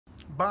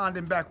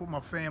bonding back with my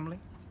family.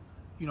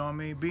 You know what I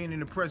mean? Being in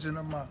the presence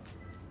of my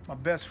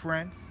best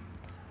friend.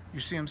 You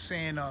see what I'm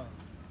saying?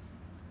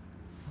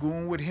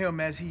 Going with him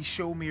as he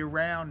showed me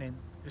around, and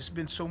it's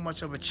been so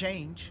much of a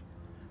change.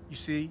 You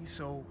see?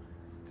 So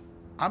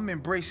I'm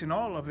embracing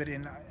all of it,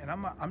 and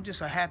I'm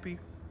just a happy,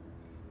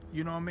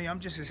 you know what I mean? I'm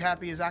just as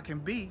happy as I can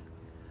be,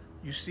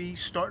 you see,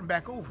 starting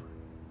back over.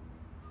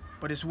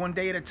 But it's one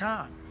day at a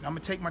time, and I'm gonna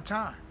take my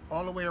time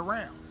all the way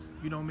around.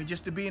 You know what I mean?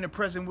 Just to be in the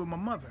present with my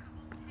mother.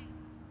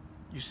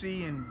 You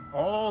see, and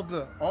all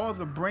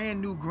the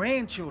brand new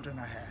grandchildren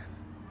I have.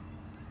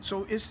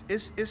 So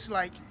it's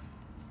like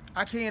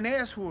I can't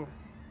ask for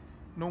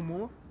no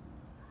more.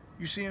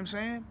 You see what I'm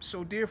saying?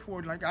 So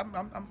therefore, like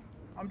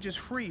I'm just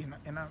free,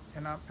 and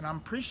I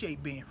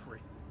appreciate being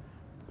free.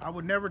 I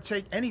would never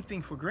take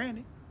anything for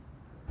granted.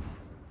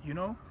 You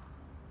know,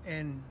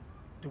 and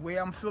the way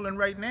I'm feeling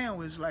right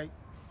now is like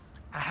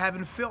I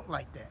haven't felt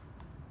like that.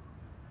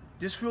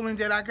 This feeling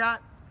that I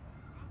got,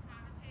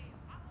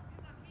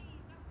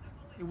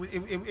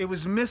 it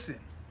was missing.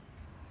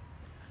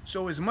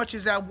 So as much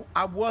as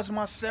I was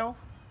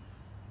myself,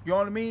 you know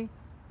what I mean?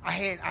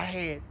 I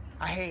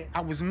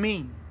was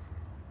mean.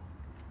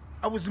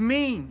 I was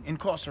mean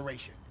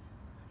incarceration.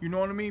 You know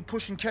what I mean?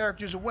 Pushing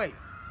characters away,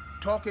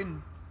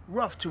 talking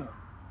rough to them.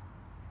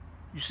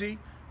 You see?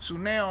 So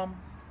now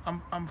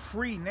I'm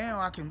free. Now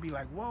I can be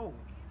like, whoa.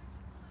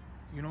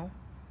 You know?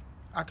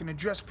 I can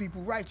address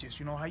people righteous.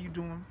 You know, how you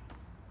doing?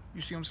 You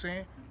see what I'm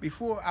saying?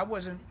 Before I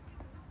didn't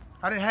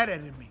have that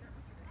in me.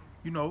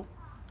 You know,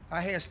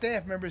 I had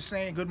staff members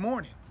saying good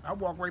morning. I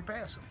walk right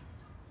past them.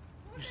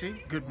 You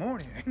see? Good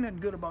morning. Ain't nothing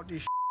good about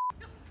this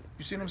shit.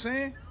 You see what I'm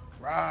saying?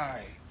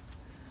 Right.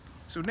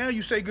 So now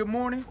you say good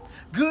morning.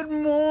 Good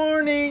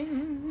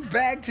morning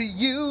back to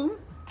you.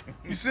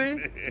 You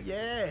see?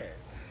 Yeah.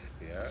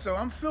 Yeah. So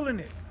I'm feeling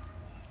it.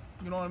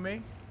 You know what I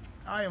mean?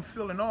 I am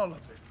feeling all of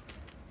it.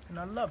 And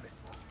I love it.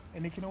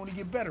 And it can only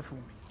get better for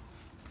me.